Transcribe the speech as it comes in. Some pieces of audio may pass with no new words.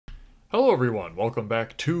Hello everyone, welcome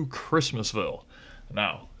back to Christmasville.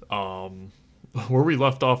 Now, where we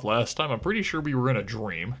left off last time, I'm pretty sure we were in a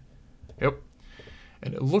dream. Yep.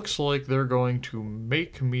 And it looks like they're going to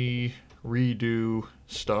make me redo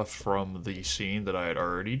stuff from the scene that I had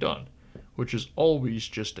already done, which is always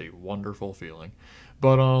just a wonderful feeling.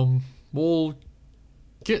 But, we'll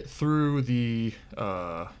get through the,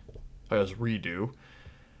 as redo,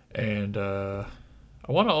 and,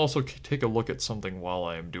 I want to also take a look at something while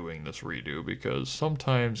I am doing this redo, because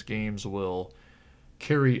sometimes games will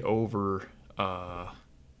carry over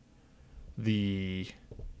the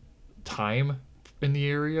time in the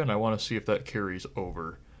area, and I want to see if that carries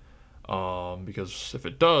over. Because if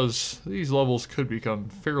it does, these levels could become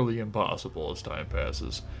fairly impossible as time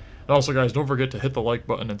passes. And also, guys, don't forget to hit the like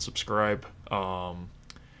button and subscribe.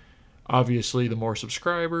 Obviously, the more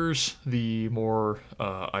subscribers, the more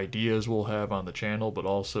ideas we'll have on the channel, but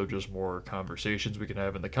also just more conversations we can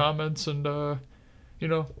have in the comments, and, you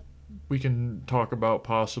know, we can talk about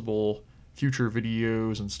possible future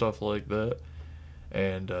videos and stuff like that.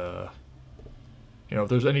 And, you know, if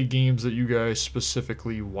there's any games that you guys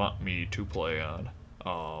specifically want me to play on,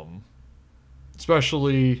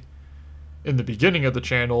 especially in the beginning of the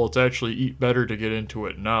channel, it's actually better to get into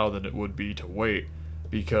it now than it would be to wait.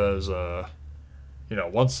 Because, you know,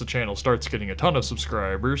 once the channel starts getting a ton of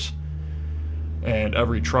subscribers, and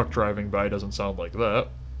every truck driving by doesn't sound like that,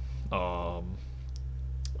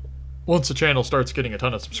 once the channel starts getting a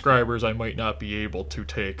ton of subscribers, I might not be able to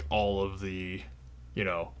take all of the, you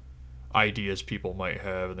know, ideas people might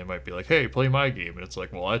have, and they might be like, hey, play my game, and it's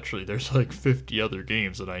like, well, actually, there's like 50 other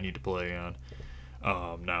games that I need to play on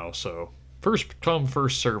now, so first come,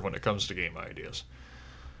 first serve when it comes to game ideas.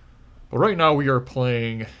 But right now we are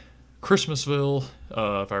playing Christmasville,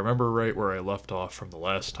 if I remember right where I left off from the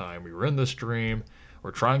last time. We were in this dream.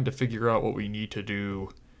 We're trying to figure out what we need to do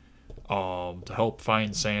to help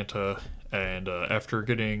find Santa. And after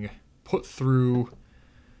getting put through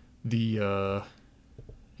the,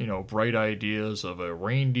 you know, bright ideas of a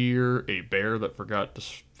reindeer, a bear that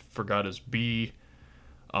forgot his bee,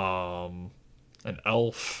 an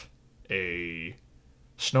elf, a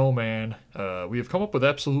snowman, we have come up with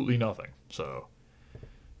absolutely nothing. So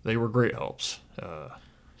they were great helps,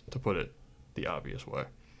 to put it the obvious way.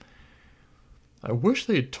 I wish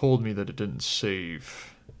they had told me that it didn't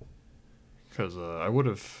save, because I would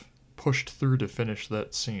have pushed through to finish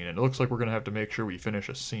that scene. And it looks like we're going to have to make sure we finish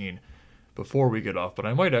a scene before we get off, but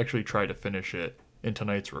I might actually try to finish it in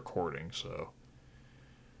tonight's recording. So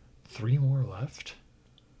 3 more left.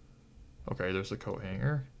 Okay, there's the coat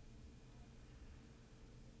hanger.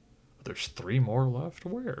 There's 3 more left?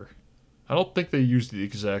 Where? I don't think they used the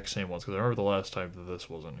exact same ones, because I remember the last time that this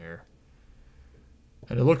wasn't here.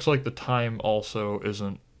 And it looks like the time also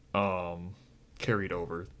isn't carried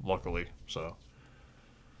over, luckily, so.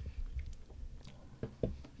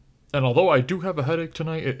 And although I do have a headache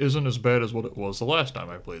tonight, it isn't as bad as what it was the last time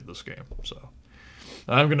I played this game, so.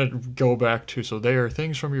 I'm going to go back to, so they are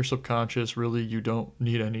things from your subconscious. Really, you don't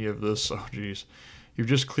need any of this. Oh, geez. You've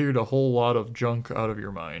just cleared a whole lot of junk out of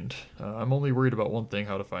your mind. I'm only worried about one thing,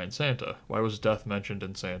 how to find Santa. Why was death mentioned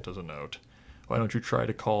in Santa's note? Why don't you try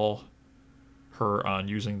to call her on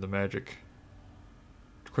using the magic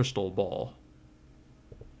crystal ball?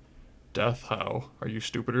 Death, how? Are you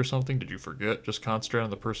stupid or something? Did you forget? Just concentrate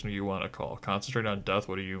on the person who you want to call. Concentrate on death,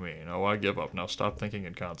 what do you mean? Oh, I give up. Now stop thinking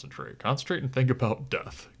and concentrate. Concentrate and think about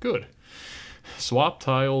death. Good. Swap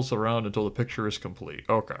tiles around until the picture is complete.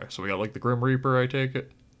 Okay, so we got like the Grim Reaper, I take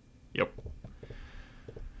it? Yep.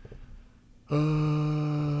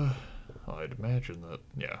 I'd imagine that,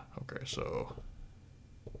 yeah, okay, so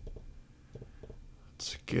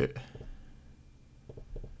let's get...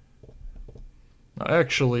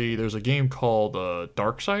 Actually, there's a game called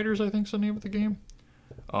Darksiders, I think is the name of the game.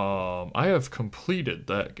 I have completed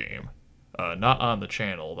that game. Not on the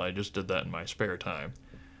channel, I just did that in my spare time.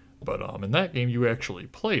 But in that game, you actually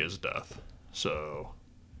play as Death, so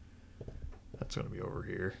that's going to be over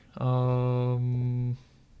here.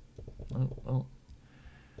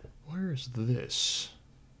 Where is this?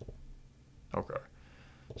 Okay,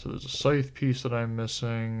 so there's a scythe piece that I'm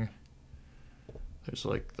missing. There's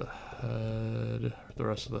like the head, the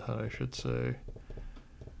rest of the head, I should say.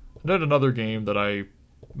 And then another game that I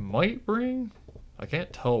might bring. I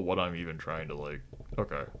can't tell what I'm even trying to like.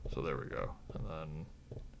 Okay, so there we go, and then.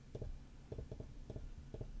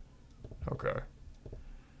 Okay.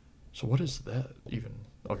 So what is that even?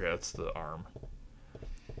 Okay, that's the arm.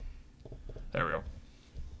 There we go.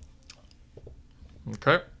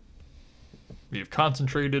 Okay. We've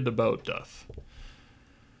concentrated about death.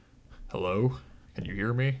 Hello? Can you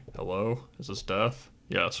hear me? Hello? Is this Death?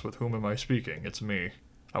 Yes, with whom am I speaking? It's me.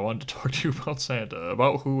 I wanted to talk to you about Santa.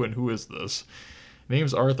 About who and who is this?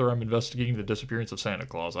 Name's Arthur. I'm investigating the disappearance of Santa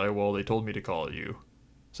Claus. Well, they told me to call you.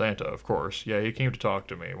 Santa, of course. Yeah, he came to talk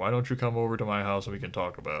to me. Why don't you come over to my house and we can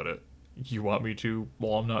talk about it? You want me to?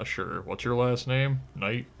 Well, I'm not sure. What's your last name?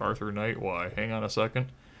 Knight? Arthur Knight? Why? Hang on a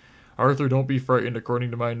second. Arthur, don't be frightened.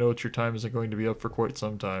 According to my notes, your time isn't going to be up for quite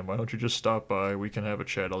some time. Why don't you just stop by? We can have a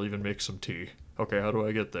chat. I'll even make some tea. Okay, how do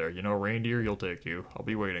I get there? You know, reindeer, you'll take you. I'll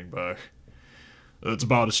be waiting. Bye. It's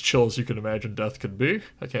about as chill as you can imagine death could be.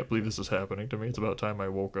 I can't believe this is happening to me. It's about time I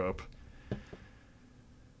woke up.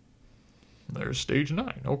 There's stage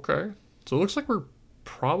 9. Okay. So it looks like we're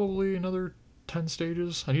probably another 10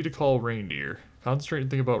 stages. I need to call reindeer. Concentrate and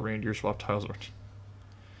think about reindeer swap tiles.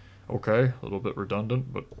 Okay, a little bit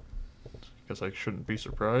redundant, but I guess I shouldn't be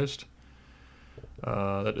surprised.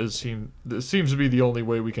 This seems to be the only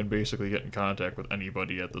way we can basically get in contact with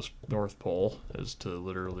anybody at this North Pole, is to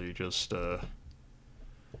literally just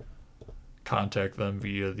contact them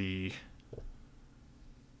via the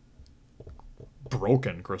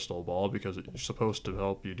broken crystal ball, because it's supposed to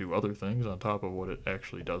help you do other things on top of what it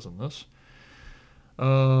actually does in this.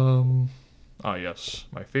 Yes,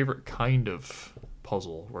 my favorite kind of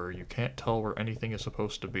puzzle, where you can't tell where anything is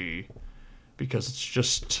supposed to be because it's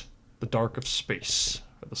just the dark of space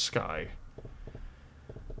or the sky.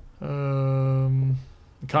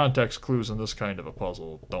 Context clues in this kind of a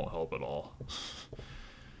puzzle don't help at all.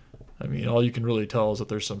 I mean, all you can really tell is that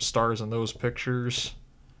there's some stars in those pictures,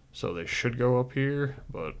 so they should go up here,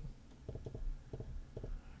 but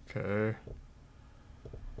okay.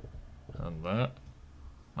 And that.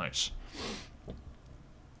 Nice.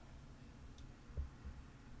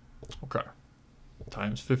 Okay.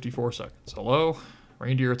 Time's 54 seconds. Hello?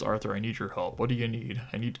 Reindeer, it's Arthur. I need your help. What do you need?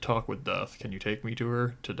 I need to talk with Death. Can you take me to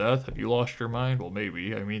her? To Death? Have you lost your mind? Well,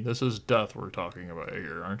 maybe. I mean, this is Death we're talking about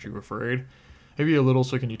here. Aren't you afraid? Maybe a little,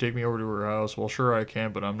 so can you take me over to her house? Well, sure I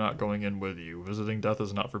can, but I'm not going in with you. Visiting Death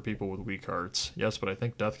is not for people with weak hearts. Yes, but I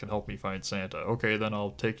think Death can help me find Santa. Okay, then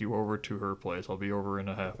I'll take you over to her place. I'll be over in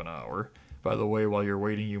a half an hour. By the way, while you're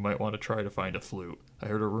waiting, you might want to try to find a flute. I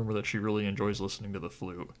heard a rumor that she really enjoys listening to the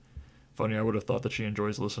flute. Funny, I would have thought that she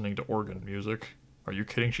enjoys listening to organ music. Are you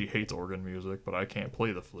kidding? She hates organ music, but I can't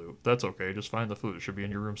play the flute. That's okay, just find the flute. It should be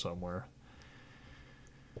in your room somewhere.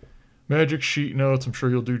 Magic sheet notes, I'm sure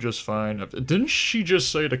you'll do just fine. Didn't she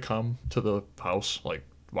just say to come to the house? Like,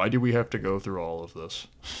 why do we have to go through all of this?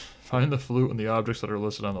 Find the flute and the objects that are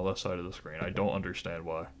listed on the left side of the screen. I don't understand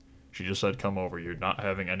why. She just said come over. You're not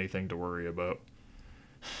having anything to worry about.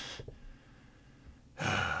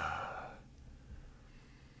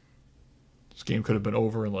 This game could have been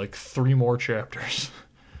over in like 3 more chapters.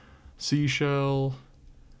 Seashell,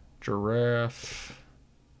 giraffe,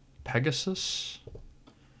 Pegasus,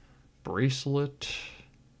 bracelet,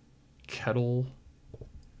 kettle,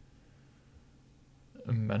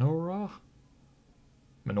 menorah?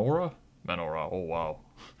 Menorah? Menorah, oh wow.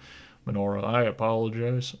 Menorah, I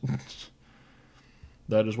apologize.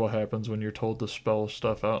 That is what happens when you're told to spell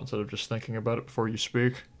stuff out instead of just thinking about it before you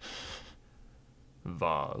speak.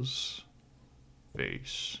 Vase.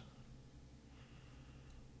 Vase.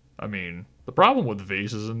 I mean, the problem with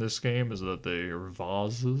vases in this game is that they are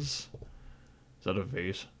vases. Is that a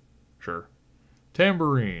vase? Sure.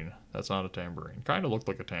 Tambourine. That's not a tambourine. Kind of looked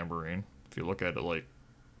like a tambourine. If you look at it like...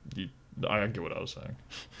 I get what I was saying.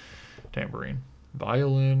 Tambourine.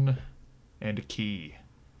 Violin. And a key.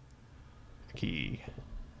 Key.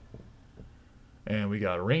 And we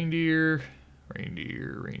got a reindeer.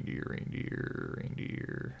 Reindeer.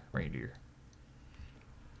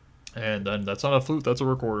 And then that's not a flute, that's a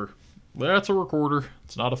recorder. That's a recorder.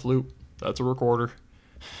 It's not a flute. That's a recorder.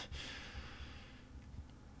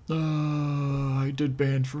 I did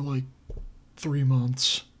band for like 3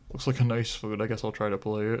 months. Looks like a nice flute. I guess I'll try to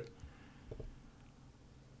play it.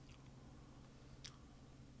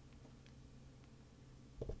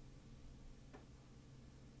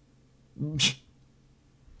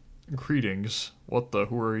 Greetings. What the?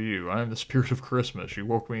 Who are you? I am the spirit of Christmas. You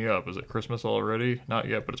woke me up. Is it Christmas already? Not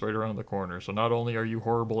yet, but it's right around the corner. So not only are you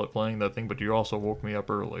horrible at playing that thing, but you also woke me up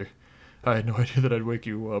early. I had no idea that I'd wake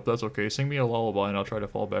you up. That's okay. Sing me a lullaby and I'll try to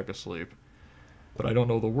fall back asleep. But I don't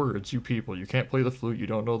know the words. You people, you can't play the flute. You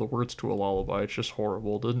don't know the words to a lullaby. It's just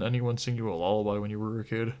horrible. Didn't anyone sing you a lullaby when you were a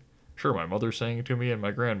kid? Sure, my mother sang it to me and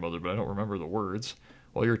my grandmother, but I don't remember the words.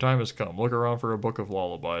 Well, your time has come. Look around for a book of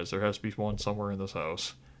lullabies. There has to be one somewhere in this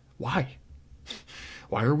house. Why?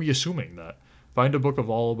 Why are we assuming that? Find a book of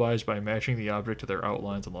lullabies by matching the object to their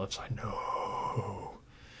outlines on the left side. No.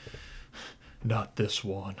 Not this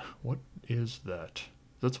one. What is that?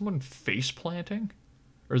 Is that someone face planting?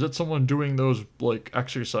 Or is it someone doing those, like,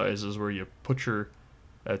 exercises where you put your...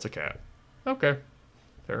 That's a cat. Okay.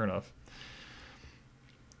 Fair enough.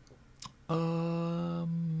 So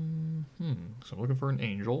I'm looking for an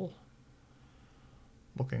angel.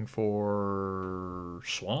 Looking for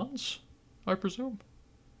swans, I presume.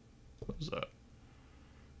 What is that?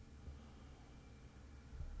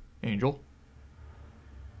 Angel.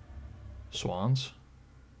 Swans.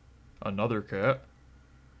 Another cat.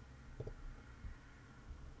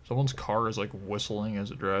 Someone's car is like whistling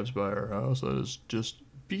as it drives by our house. That is just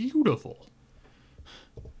beautiful.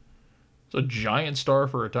 It's a giant star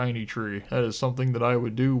for a tiny tree. That is something that I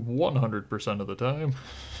would do 100% of the time.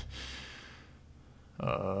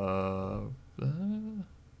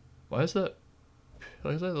 Why is that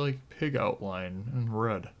like pig outline in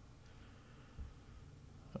red?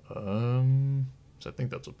 I think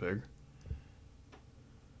that's a pig.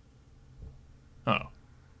 Oh.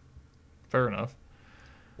 Fair enough.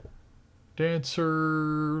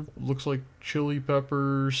 Dancer looks like chili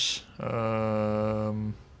peppers. What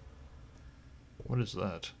is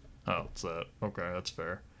that? Oh, it's that. Okay, that's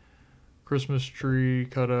fair. Christmas tree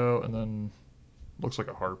cutout, and then looks like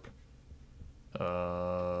a harp.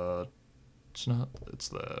 It's not. It's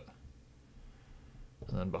that.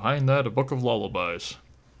 And then behind that, a book of lullabies,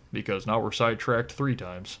 because now we're sidetracked 3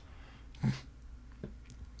 times.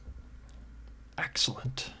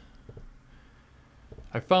 Excellent.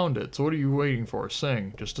 I found it, so what are you waiting for?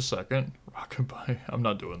 Sing. Just a second. Rockabye. I'm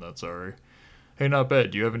not doing that, sorry. Hey, not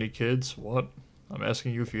bad. Do you have any kids? What? I'm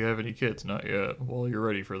asking you if you have any kids. Not yet. Well, you're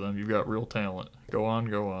ready for them. You've got real talent. Go on,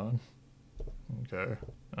 go on. Okay.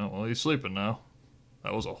 Oh, well, he's sleeping now.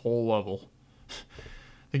 That was a whole level. I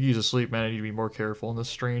think he's asleep, man. I need to be more careful in this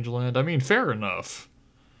strange land. I mean, fair enough.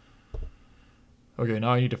 Okay,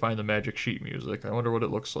 now I need to find the magic sheet music. I wonder what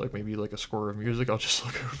it looks like. Maybe like a score of music. I'll just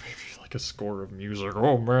look over maybe like a score of music.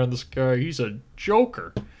 Oh man, this guy, he's a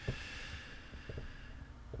joker.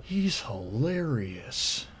 He's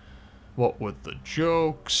hilarious. What with the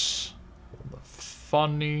jokes, the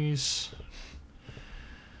funnies.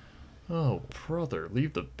 Oh, brother,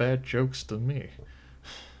 leave the bad jokes to me.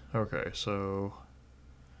 Okay, so...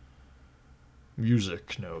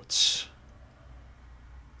 music notes.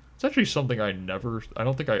 It's actually something I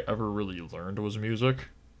don't think I ever really learned was music.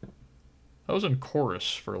 I was in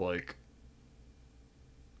chorus for like...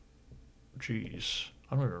 Jeez,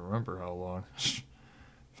 I don't even remember how long.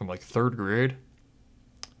 From like 3rd grade.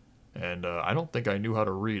 And I don't think I knew how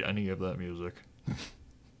to read any of that music.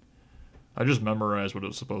 I just memorized what it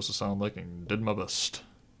was supposed to sound like and did my best.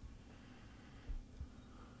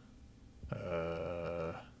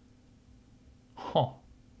 Huh.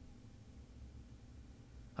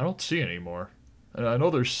 I don't see any more. And I know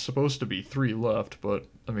there's supposed to be 3 left, but,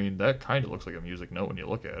 I mean, that kind of looks like a music note when you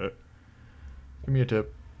look at it. Give me a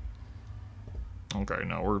tip. Okay,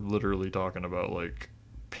 now we're literally talking about, like,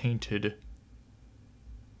 painted,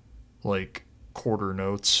 like, quarter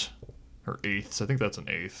notes. Or eighths. I think that's an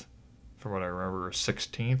eighth. From what I remember, a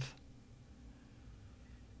 16th.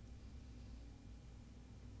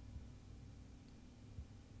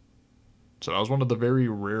 So I was one of the very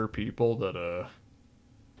rare people that,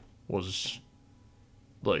 was,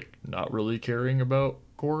 like, not really caring about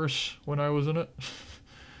chorus when I was in it.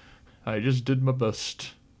 I just did my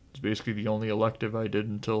best. It's basically the only elective I did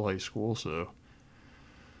until high school, so...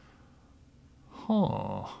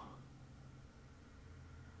 Huh.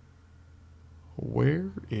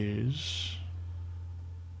 Where is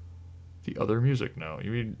the other music now?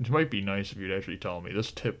 You mean, it might be nice if you'd actually tell me.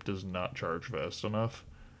 This tip does not charge fast enough.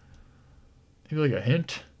 Maybe like a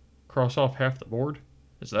hint? Cross off half the board?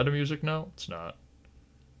 Is that a music note? It's not.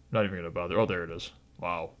 I'm not even going to bother. Oh, there it is.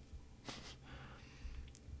 Wow.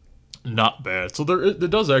 Not bad. So it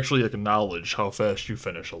does actually acknowledge how fast you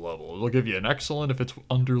finish a level. It'll give you an excellent if it's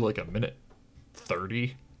under like a minute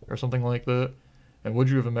 30 or something like that. And would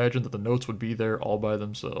you have imagined that the notes would be there all by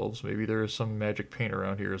themselves? Maybe there is some magic paint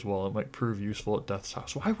around here as well. It might prove useful at Death's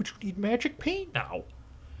house. Why would you need magic paint now?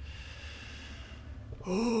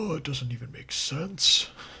 Oh, it doesn't even make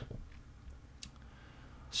sense.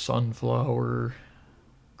 Sunflower,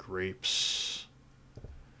 grapes,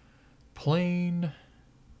 plane.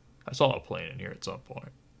 I saw a plane in here at some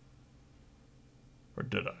point. Or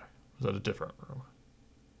did I? Was that a different room?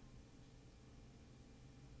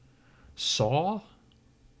 Saw?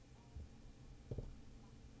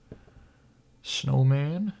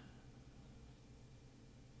 Snowman?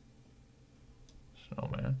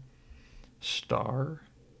 Snowman. Star?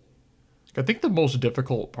 I think the most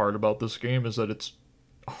difficult part about this game is that it's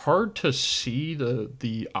hard to see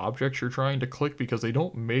the objects you're trying to click because they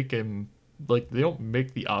don't make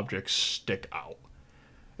the objects stick out.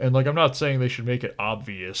 And, like, I'm not saying they should make it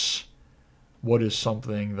obvious what is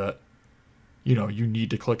something that, you know, you need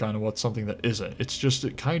to click on and what's something that isn't. It's just,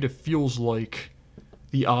 it kind of feels like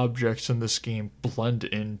the objects in this game blend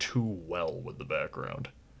in too well with the background.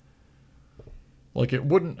 Like, it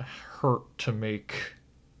wouldn't hurt to make,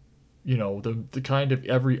 you know, the kind of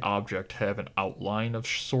every object have an outline of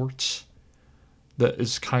sorts. That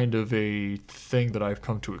is kind of a thing that I've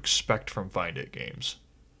come to expect from Find It games.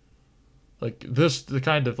 Like,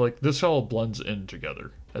 this all blends in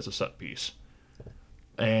together as a set piece.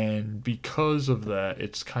 And because of that,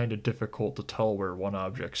 it's kind of difficult to tell where one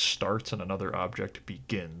object starts and another object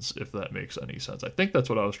begins, if that makes any sense. I think that's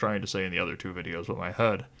what I was trying to say in the other two videos, but my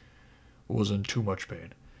head was in too much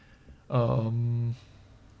pain. I'm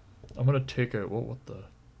gonna take a... what the...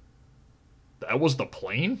 That was the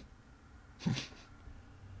plane?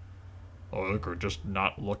 Oh, look, or just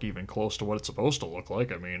not look even close to what it's supposed to look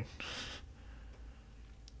like, I mean...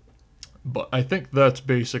 But I think that's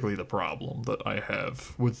basically the problem that I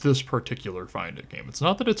have with this particular Find It game. It's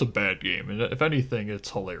not that it's a bad game, and if anything,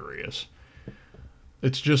 it's hilarious.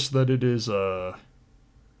 It's just that it is,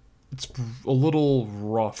 it's a little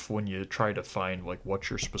rough when you try to find, like,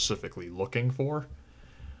 what you're specifically looking for.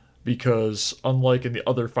 Because, unlike in the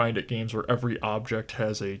other Find It games where every object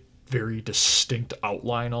has a very distinct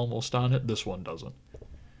outline almost on it, this one doesn't.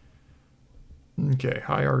 Okay,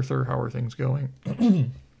 hi Arthur, how are things going?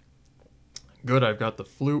 Good, I've got the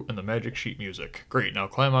flute and the magic sheet music. Great, now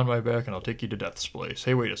climb on my back and I'll take you to Death's place.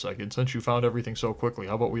 Hey, wait a second, since you found everything so quickly,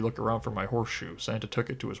 how about we look around for my horseshoe? Santa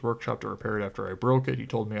took it to his workshop to repair it after I broke it. He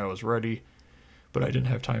told me I was ready, but I didn't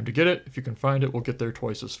have time to get it. If you can find it, we'll get there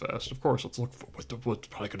twice as fast. Of course, let's look for what's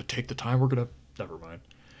probably going to take the time. Never mind.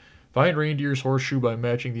 Find reindeer's horseshoe by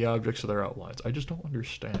matching the objects to their outlines. I just don't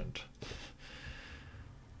understand.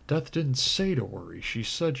 Death didn't say to worry. She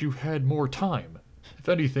said you had more time. If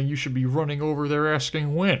anything, you should be running over there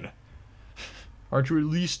asking when. Aren't you at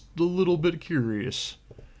least a little bit curious?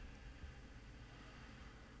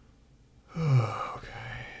 Okay.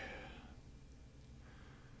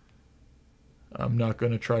 I'm not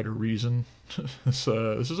going to try to reason. This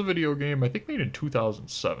is a video game, I think made in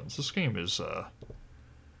 2007. So this game is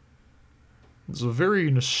it's a very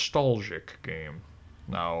nostalgic game.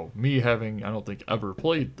 Now, me having, I don't think, ever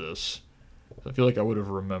played this, I feel like I would have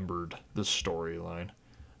remembered this storyline.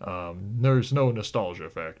 There's no nostalgia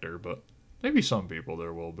factor, but maybe some people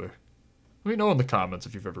there will be. Let me know in the comments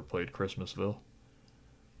if you've ever played Christmasville.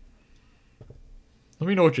 Let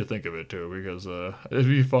me know what you think of it, too, because it'd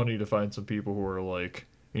be funny to find some people who are like,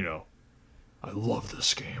 you know, I love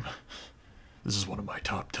this game. This is one of my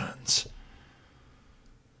top 10s.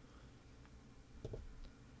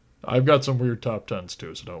 I've got some weird top 10s,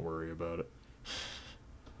 too, so don't worry about it.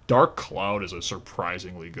 Dark Cloud is a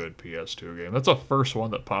surprisingly good PS2 game. That's the first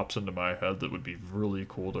one that pops into my head that would be really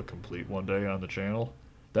cool to complete one day on the channel.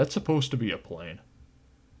 That's supposed to be a plane.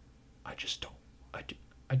 I just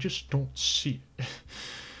don't see it.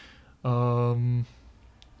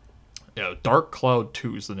 Yeah, Dark Cloud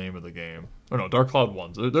 2 is the name of the game. Oh no, Dark Cloud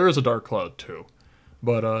 1. There is a Dark Cloud 2.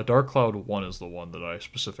 But Dark Cloud 1 is the one that I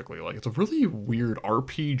specifically like. It's a really weird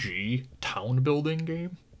RPG town building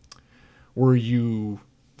game where you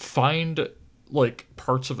find like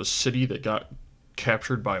parts of a city that got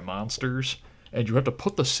captured by monsters and you have to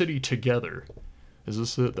put the city together. Is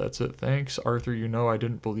this it? That's it. Thanks, Arthur. You know I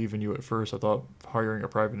didn't believe in you at first. I thought hiring a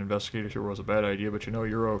private investigator was a bad idea, but you know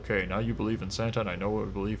you're okay. Now you believe in Santa, and I know I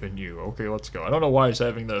believe in you. Okay, let's go. I don't know why he's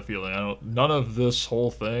having that feeling. None of this whole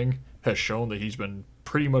thing has shown that he's been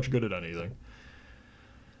pretty much good at anything.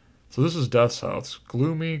 So this is Death's house.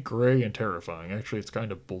 Gloomy, gray, and terrifying. Actually, it's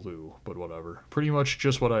kind of blue, but whatever. Pretty much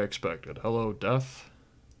just what I expected. Hello, Death.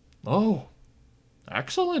 Oh,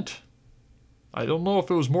 excellent. I don't know if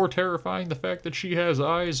it was more terrifying, the fact that she has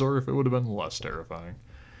eyes, or if it would have been less terrifying.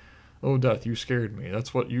 Oh, Death, you scared me.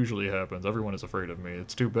 That's what usually happens. Everyone is afraid of me.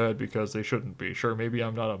 It's too bad because they shouldn't be. Sure, maybe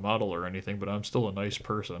I'm not a model or anything, but I'm still a nice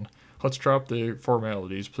person. Let's drop the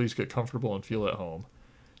formalities. Please get comfortable and feel at home.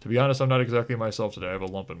 To be honest, I'm not exactly myself today. I have a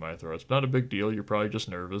lump in my throat. It's not a big deal. You're probably just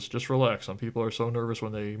nervous. Just relax. Some people are so nervous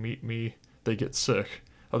when they meet me, they get sick.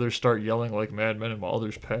 Others start yelling like madmen, and while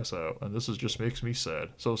others pass out. And this just makes me sad.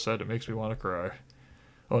 So sad it makes me want to cry.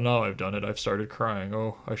 Oh, now I've done it. I've started crying.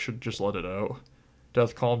 Oh, I should just let it out.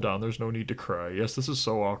 Death, calm down. There's no need to cry. Yes, this is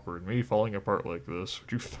so awkward. Me falling apart like this.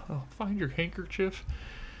 Would you find your handkerchief?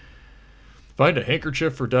 Find a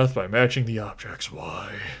handkerchief for Death by matching the objects.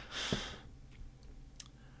 Why?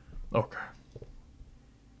 Okay.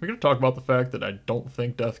 We're going to talk about the fact that I don't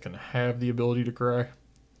think Death can have the ability to cry.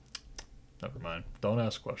 Never mind. Don't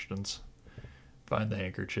ask questions. Find the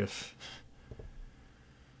handkerchief.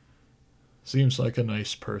 Seems like a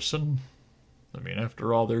nice person. I mean,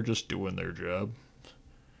 after all, they're just doing their job.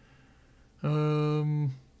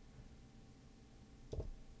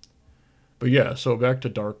 But yeah, so back to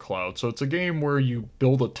Dark Cloud. So it's a game where you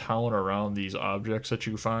build a town around these objects that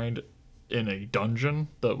you find in a dungeon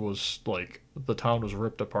that was like the town was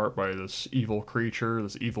ripped apart by this evil creature,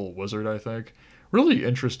 this evil wizard, I think. Really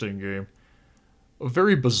interesting game. A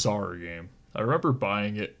very bizarre game. I remember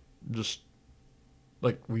buying it just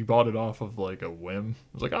like we bought it off of like a whim.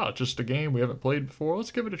 It was like, it's just a game we haven't played before.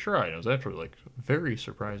 Let's give it a try. And it was actually like very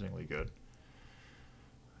surprisingly good.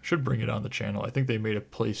 Should bring it on the channel. I think they made a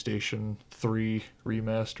PlayStation 3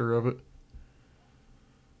 remaster of it.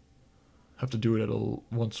 Have to do it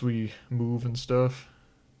once we move and stuff.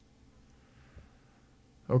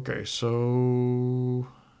 Okay, so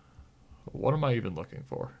what am I even looking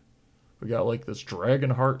for? We got like this dragon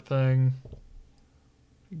heart thing.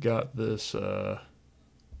 We got this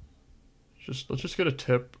let's just get a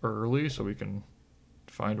tip early so we can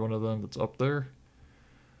find one of them that's up there.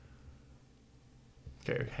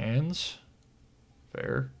 Okay, hands.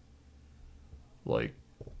 Fair. Like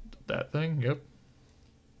that thing, yep.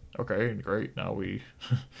 Okay, great. Now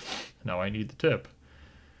now I need the tip.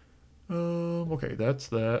 Okay, that's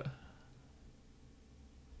that.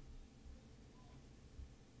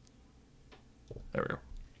 There we go.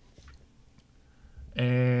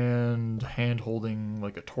 And hand holding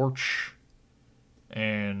like a torch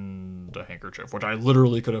and a handkerchief, which I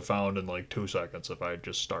literally could have found in like 2 seconds if I had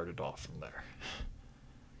just started off from there.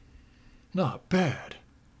 Not bad.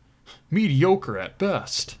 Mediocre at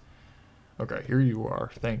best. Okay, here you are.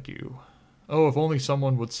 Thank you. Oh, if only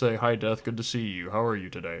someone would say, "Hi, Death, good to see you. How are you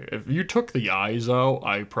today?" If you took the eyes out,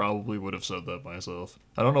 I probably would have said that myself.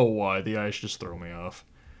 I don't know why. The eyes just throw me off.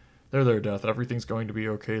 There, Death. Everything's going to be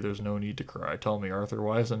okay. There's no need to cry. Tell me, Arthur,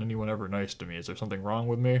 why isn't anyone ever nice to me? Is there something wrong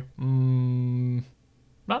with me?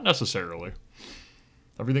 Not necessarily.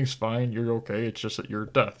 Everything's fine, you're okay, it's just that you're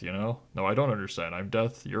Death, you know? No, I don't understand. I'm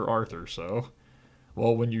Death, you're Arthur, so...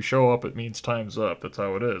 Well, when you show up, it means time's up. That's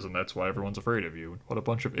how it is, and that's why everyone's afraid of you. What a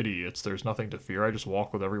bunch of idiots. There's nothing to fear. I just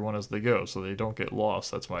walk with everyone as they go, so they don't get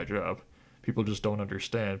lost. That's my job. People just don't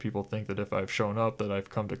understand. People think that if I've shown up, that I've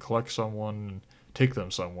come to collect someone and take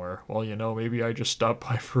them somewhere. Well, you know, maybe I just stopped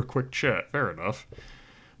by for a quick chat. Fair enough.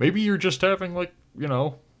 Maybe you're just having, like, you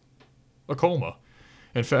know, a coma.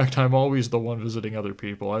 In fact, I'm always the one visiting other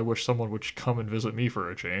people. I wish someone would come and visit me for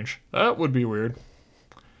a change. That would be weird.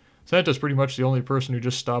 Santa's pretty much the only person who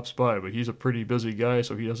just stops by, but he's a pretty busy guy,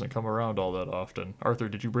 so he doesn't come around all that often. Arthur,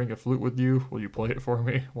 did you bring a flute with you? Will you play it for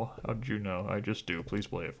me? Well, how did you know? I just do. Please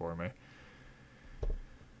play it for me.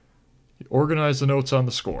 Organize the notes on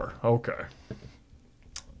the score. Okay.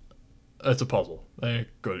 That's a puzzle.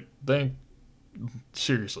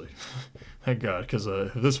 Seriously. Thank God, because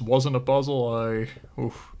if this wasn't a puzzle,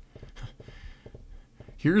 oof.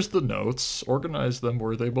 Here's the notes. Organize them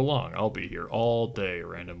where they belong. I'll be here all day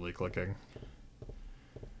randomly clicking.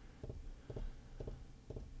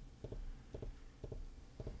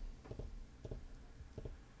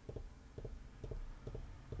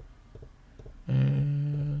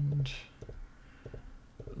 And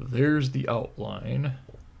there's the outline.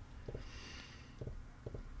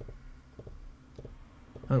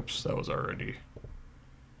 Oops, that was already...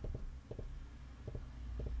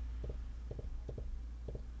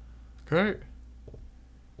 Okay.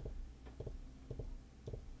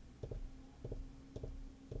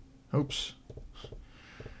 Oops.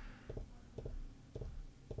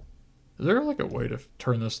 Is there like a way to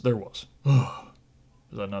turn this? There was.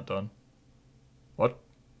 Is that not done? What?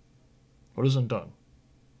 What isn't done?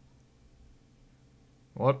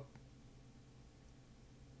 What?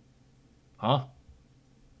 Huh?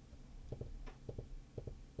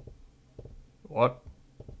 What?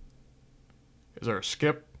 Is there a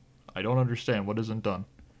skip? I don't understand. What isn't done?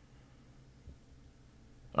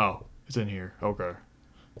 Oh, it's in here. Okay.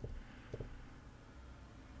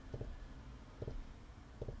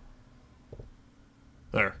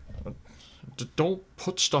 There. Don't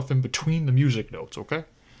put stuff in between the music notes, okay?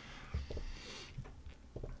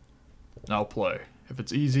 Now play. If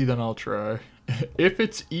it's easy, then I'll try. If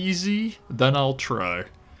it's easy, then I'll try.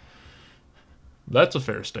 That's a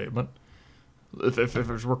fair statement. If it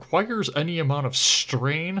requires any amount of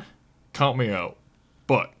strain, count me out.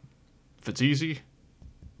 But if it's easy,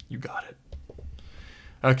 you got it.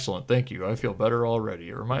 Excellent, thank you. I feel better already.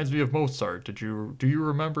 It reminds me of Mozart. Do you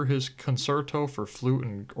remember his concerto for flute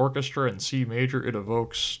and orchestra in C major? It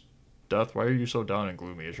evokes death. Why are you so down and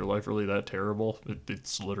gloomy? Is your life really that terrible?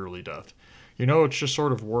 It's literally death. You know, it's just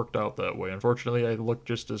sort of worked out that way. Unfortunately, I look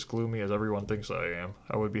just as gloomy as everyone thinks I am.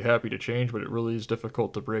 I would be happy to change, but it really is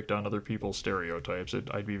difficult to break down other people's stereotypes.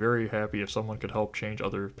 I'd be very happy if someone could help change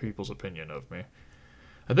other people's opinion of me.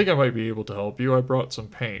 I think I might be able to help you. I brought some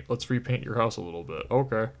paint. Let's repaint your house a little bit.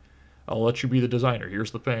 Okay. I'll let you be the designer.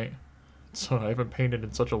 Here's the paint. So I haven't painted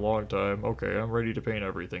in such a long time. Okay, I'm ready to paint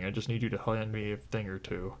everything. I just need you to hand me a thing or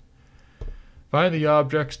two. Find the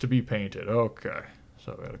objects to be painted. Okay.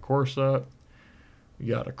 So we got a corset. We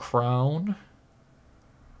got a crown.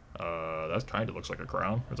 That kind of looks like a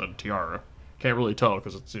crown. Or is that a tiara? Can't really tell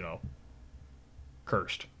because it's, you know,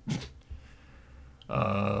 cursed.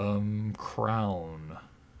 Crown.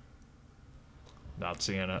 Not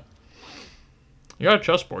seeing it. You got a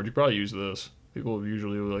chessboard. You probably use this. People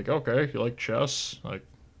usually are like, okay, you like chess? Like,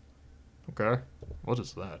 okay. What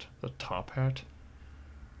is that? A top hat?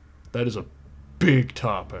 That is a big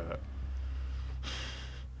top hat.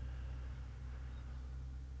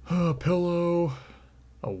 A pillow.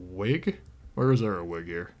 A wig? Where is there a wig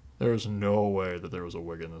here? There is no way that there was a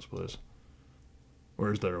wig in this place.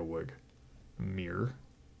 Where is there a wig? Mirror.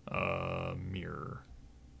 Mirror.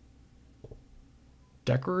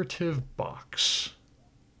 Decorative box.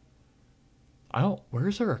 Where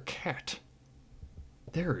is there a cat?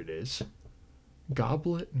 There it is.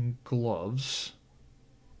 Goblet and gloves.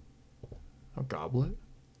 A goblet?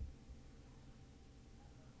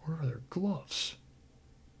 Where are there gloves?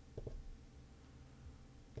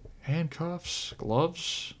 Handcuffs,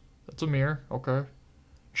 gloves. That's a mirror. Okay.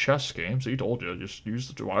 Chess games. He told you. Just use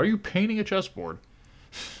the. Why are you painting a chessboard?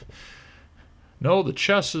 No, the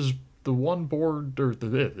chess is the one board, or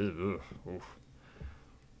the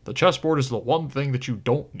chessboard is the one thing that you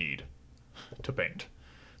don't need to paint.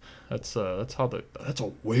 That's how that's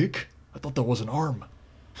a wig? I thought that was an arm.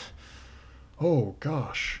 Oh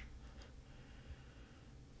gosh.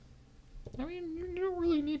 I mean, you don't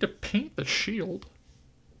really need to paint the shield.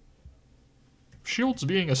 Shields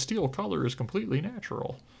being a steel color is completely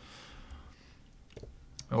natural.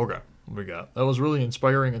 Okay, what we got? That was really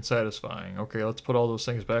inspiring and satisfying. Okay, let's put all those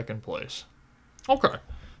things back in place. Okay,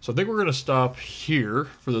 so I think we're going to stop here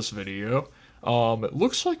for this video. It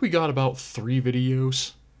looks like we got about 3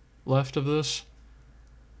 videos left of this.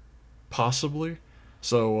 Possibly.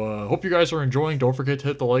 So, hope you guys are enjoying. Don't forget to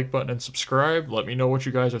hit the like button and subscribe. Let me know what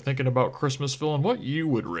you guys are thinking about Christmasville and what you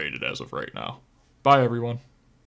would rate it as of right now. Bye, everyone.